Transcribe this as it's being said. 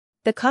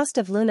The cost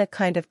of Luna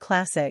kind of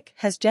classic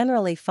has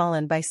generally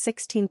fallen by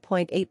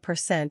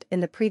 16.8% in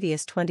the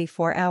previous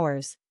 24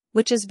 hours,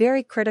 which is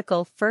very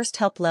critical. First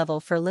help level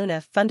for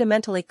Luna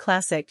fundamentally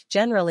classic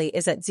generally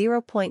is at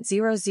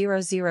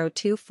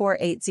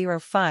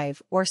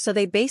 0.000248805 or so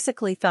they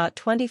basically thought.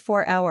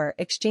 24-hour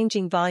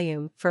exchanging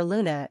volume for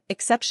Luna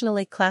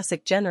exceptionally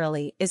classic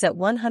generally is at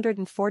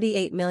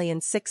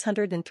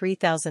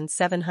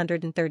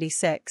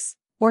 148,603,736.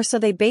 Or so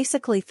they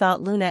basically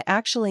thought. Luna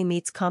actually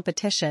meets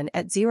competition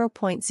at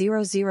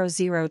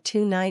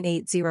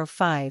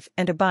 0.000298805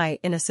 and a buy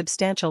in a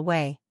substantial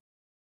way.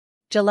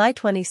 July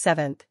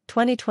 27,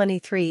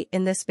 2023.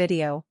 In this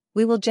video,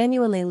 we will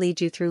genuinely lead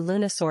you through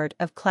Luna sort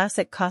of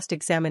classic cost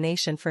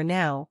examination for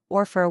now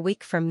or for a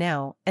week from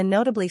now, and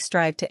notably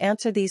strive to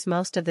answer these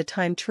most of the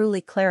time truly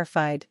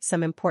clarified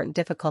some important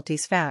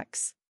difficulties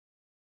facts.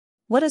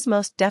 What is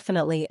most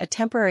definitely a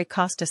temporary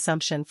cost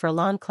assumption for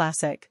Lunc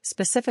Classic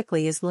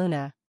specifically is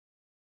Luna.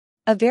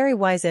 A very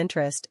wise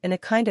interest in a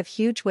kind of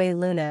huge way.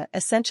 Luna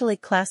essentially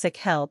classic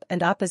help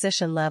and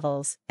opposition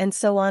levels and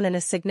so on in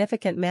a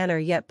significant manner,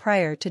 yet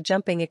prior to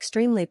jumping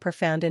extremely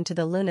profound into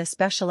the Luna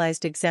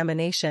specialized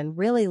examination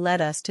really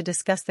led us to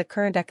discuss the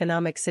current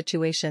economic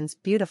situations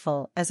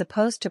beautiful as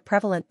opposed to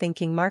prevalent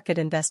thinking. Market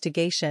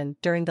investigation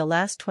during the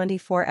last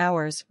 24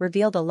 hours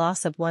revealed a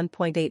loss of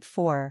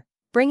 1.84.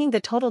 Bringing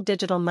the total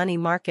digital money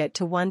market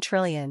to 1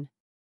 trillion.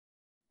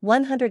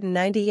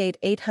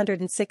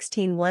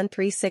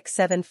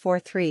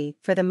 198,816,136,743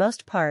 for the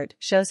most part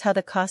shows how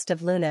the cost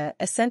of Luna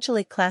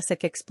essentially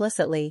classic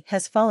explicitly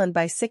has fallen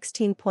by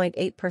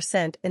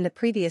 16.8% in the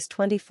previous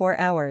 24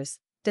 hours.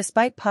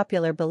 Despite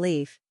popular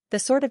belief, the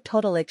sort of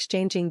total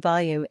exchanging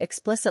volume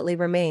explicitly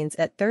remains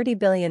at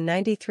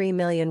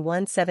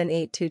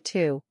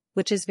 30,093,17822,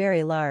 which is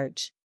very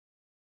large.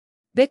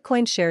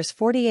 Bitcoin shares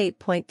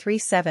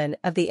 48.37%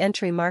 of the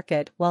entry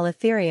market, while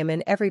Ethereum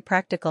in every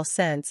practical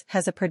sense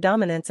has a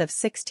predominance of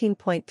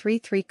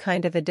 16.33%.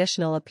 Kind of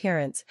additional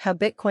appearance how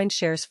Bitcoin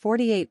shares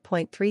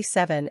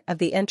 48.37% of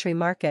the entry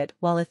market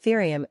while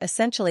Ethereum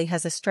essentially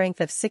has a strength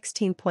of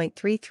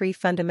 16.33%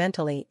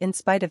 fundamentally in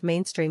spite of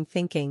mainstream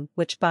thinking,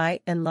 which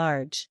by and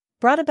large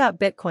brought about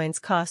Bitcoin's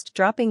cost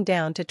dropping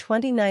down to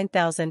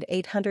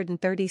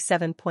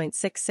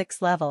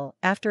 29,837.66 level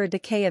after a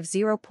decay of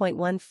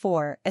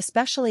 0.14,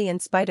 especially in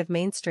spite of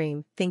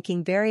mainstream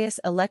thinking. Various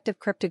elective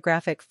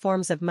cryptographic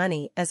forms of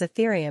money as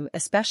Ethereum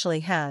especially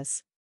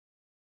has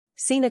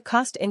seen a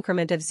cost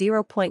increment of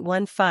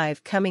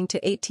 0.15 coming to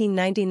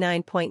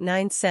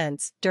 1899.9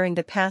 cents during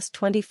the past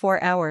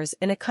 24 hours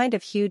in a kind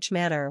of huge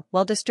manner,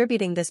 while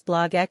distributing this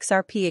blog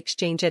XRP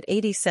exchange at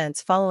 80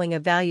 cents following a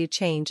value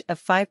change of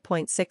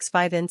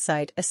 5.65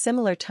 inside a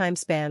similar time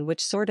span,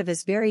 which sort of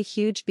is very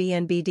huge.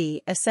 BNBD,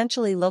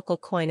 essentially local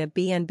coin of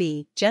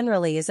BNB,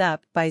 generally is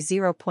up by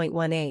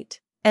 0.18.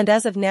 And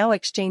as of now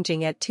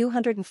exchanging at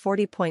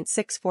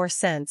 240.64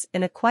 cents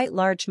in a quite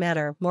large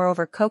manner.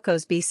 Moreover,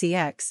 Coco's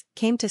BCX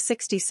came to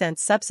 60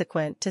 cents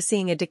subsequent to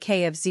seeing a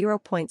decay of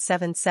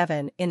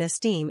 0.77 in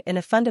esteem in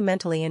a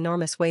fundamentally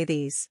enormous way.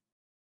 These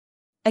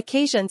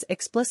occasions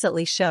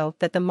explicitly show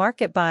that the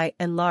market by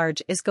and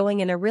large is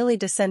going in a really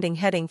descending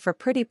heading for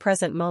pretty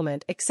present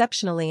moment,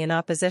 exceptionally in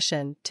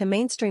opposition to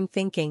mainstream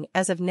thinking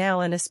as of now.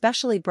 An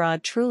especially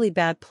broad truly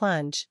bad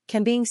plunge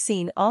can being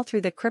seen all through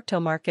the crypto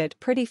market.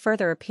 Pretty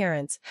further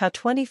appearance how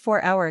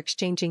 24-hour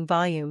exchanging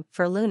volume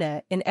for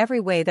Luna in every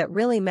way that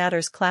really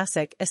matters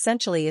classic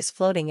essentially is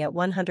floating at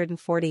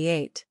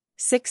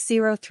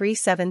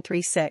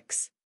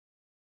 148,603736.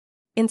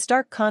 In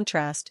stark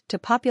contrast to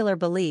popular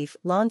belief,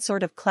 Lunc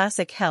sort of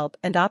classic help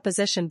and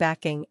opposition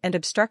backing and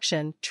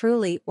obstruction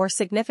truly or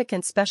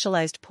significant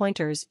specialized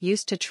pointers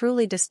used to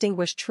truly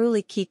distinguish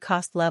truly key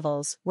cost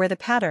levels where the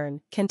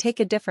pattern can take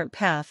a different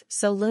path.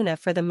 So Luna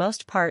for the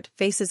most part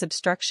faces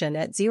obstruction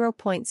at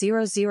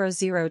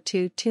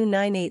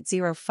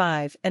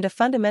 0.000229805 and a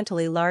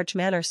fundamentally large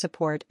manner.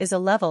 Support is a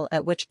level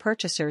at which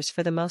purchasers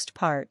for the most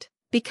part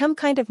become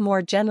kind of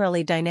more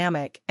generally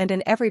dynamic and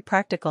in every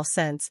practical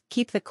sense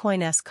keep the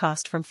coin's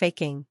cost from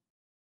faking.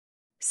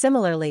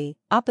 Similarly,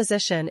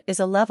 opposition is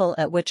a level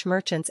at which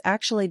merchants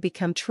actually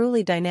become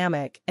truly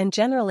dynamic and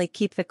generally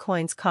keep the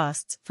coin's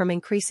costs from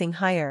increasing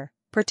higher,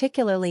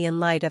 particularly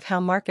in light of how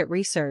market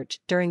research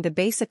during the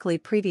basically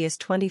previous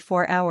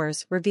 24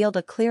 hours revealed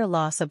a clear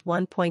loss of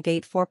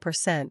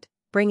 1.84%,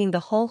 bringing the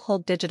whole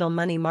digital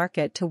money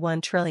market to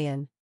 1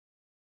 trillion.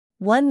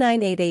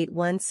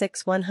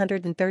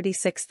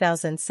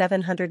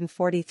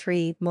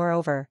 198,136,743.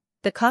 Moreover,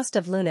 the cost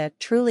of Luna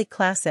truly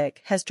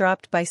classic has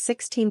dropped by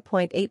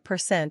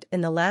 16.8%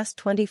 in the last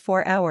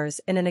 24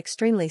 hours in an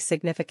extremely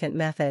significant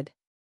method.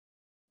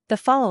 The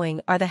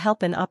following are the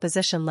help and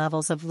opposition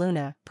levels of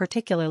Luna,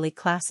 particularly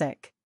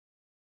classic.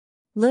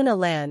 Luna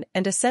LAN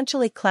and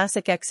essentially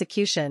classic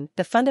execution.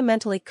 The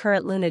fundamentally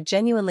current Luna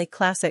genuinely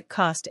classic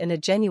cost in a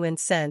genuine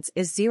sense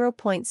is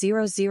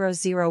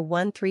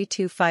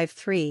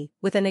 0.00013253,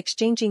 with an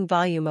exchanging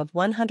volume of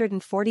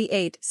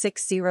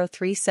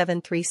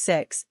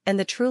 148.603736, and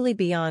the truly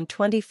beyond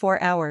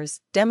 24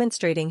 hours,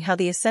 demonstrating how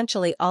the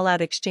essentially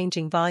all-out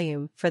exchanging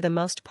volume, for the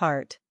most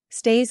part,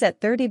 stays at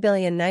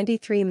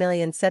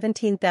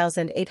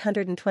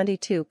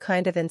 30,093,017,822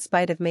 kind of in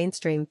spite of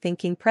mainstream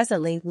thinking.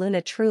 Presently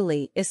Luna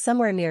truly is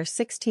somewhere near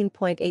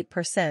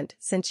 16.8%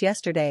 since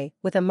yesterday,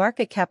 with a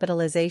market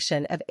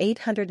capitalization of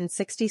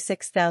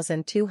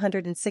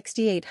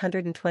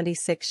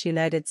 $866,268.26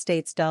 United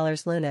States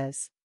dollars.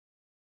 Luna's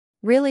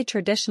really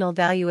traditional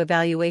value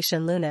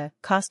evaluation. Luna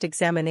cost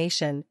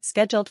examination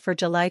scheduled for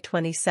July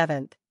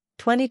 27,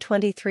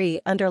 2023.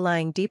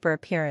 Underlying deeper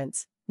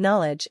appearance,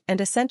 knowledge,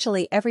 and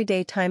essentially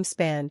everyday time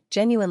span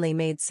genuinely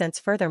made sense.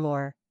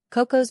 Furthermore,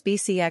 Coco's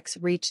BCX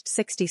reached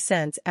 60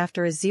 cents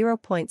after a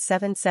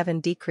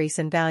 0.77 decrease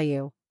in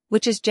value,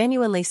 which is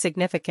genuinely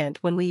significant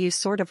when we use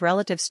sort of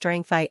relative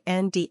strength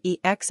INDEX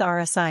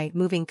RSI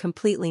moving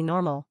completely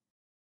normal.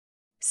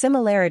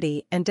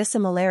 Similarity and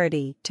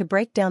dissimilarity. To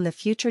break down the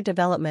future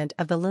development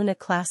of the Luna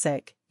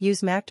Classic,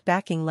 use MACD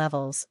backing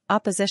levels,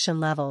 opposition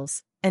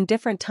levels, and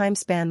different time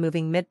span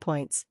moving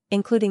midpoints,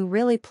 including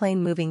really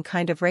plain moving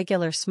kind of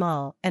regular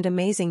small and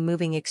amazing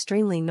moving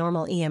extremely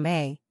normal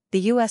EMA.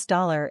 The US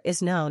dollar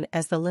is known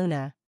as the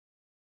Luna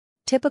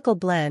typical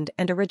blend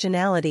and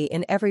originality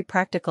in every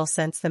practical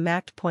sense. The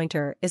MACD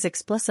pointer is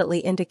explicitly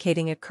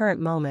indicating a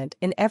current moment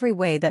in every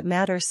way that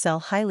matters. Sell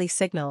highly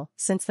signal,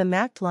 since the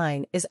MACD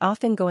line is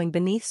often going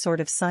beneath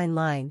sort of sign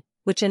line,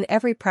 which in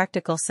every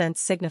practical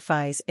sense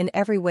signifies in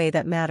every way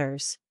that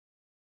matters.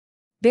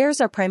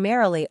 Bears are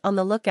primarily on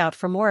the lookout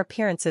for more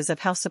appearances of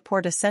how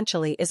support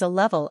essentially is a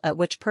level at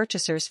which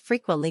purchasers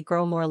frequently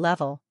grow more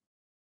level.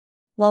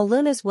 While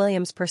Luna's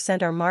Williams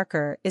 %R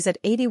marker is at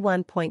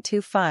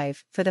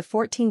 81.25 for the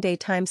 14-day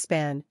time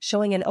span,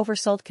 showing an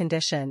oversold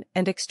condition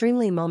and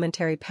extremely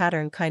momentary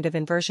pattern kind of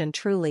inversion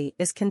truly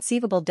is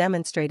conceivable,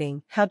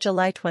 demonstrating how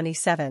July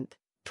 27,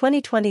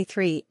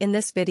 2023. In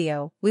this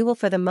video, we will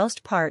for the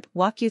most part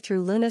walk you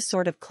through Luna's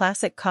sort of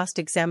classic cost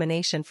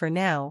examination for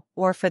now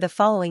or for the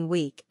following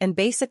week and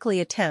basically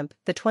attempt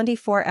the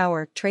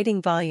 24-hour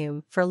trading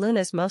volume for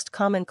Luna's most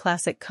common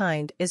classic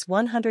kind is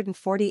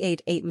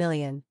 148.8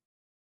 million.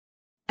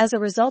 As a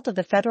result of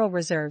the Federal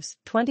Reserve's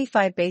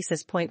 25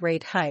 basis point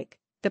rate hike,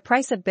 the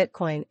price of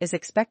Bitcoin is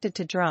expected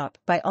to drop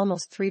by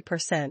almost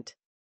 3%.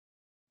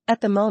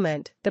 At the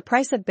moment, the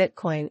price of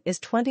Bitcoin is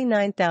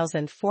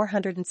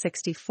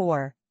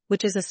 $29,464,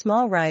 which is a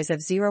small rise of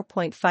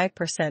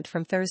 0.5%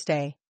 from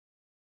Thursday.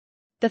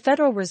 The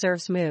Federal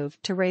Reserve's move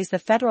to raise the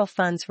federal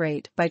funds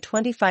rate by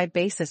 25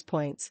 basis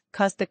points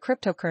caused the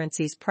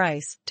cryptocurrency's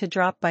price to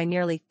drop by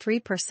nearly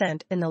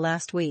 3% in the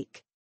last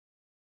week.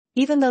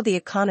 Even though the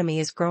economy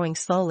is growing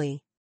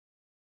slowly,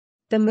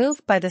 the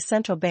move by the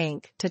central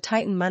bank to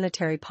tighten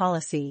monetary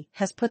policy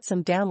has put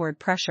some downward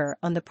pressure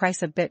on the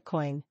price of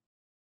Bitcoin.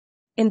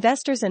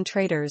 Investors and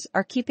traders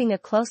are keeping a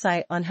close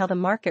eye on how the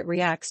market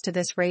reacts to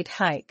this rate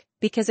hike,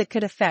 because it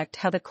could affect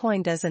how the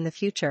coin does in the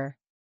future.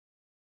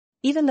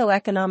 Even though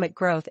economic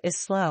growth is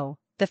slow,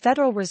 the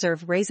Federal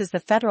Reserve raises the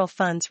federal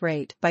funds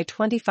rate by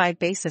 25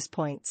 basis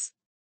points.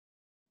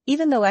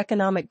 Even though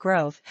economic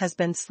growth has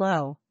been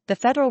slow, the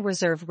Federal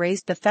Reserve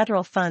raised the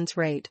federal funds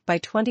rate by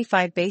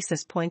 25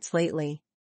 basis points lately.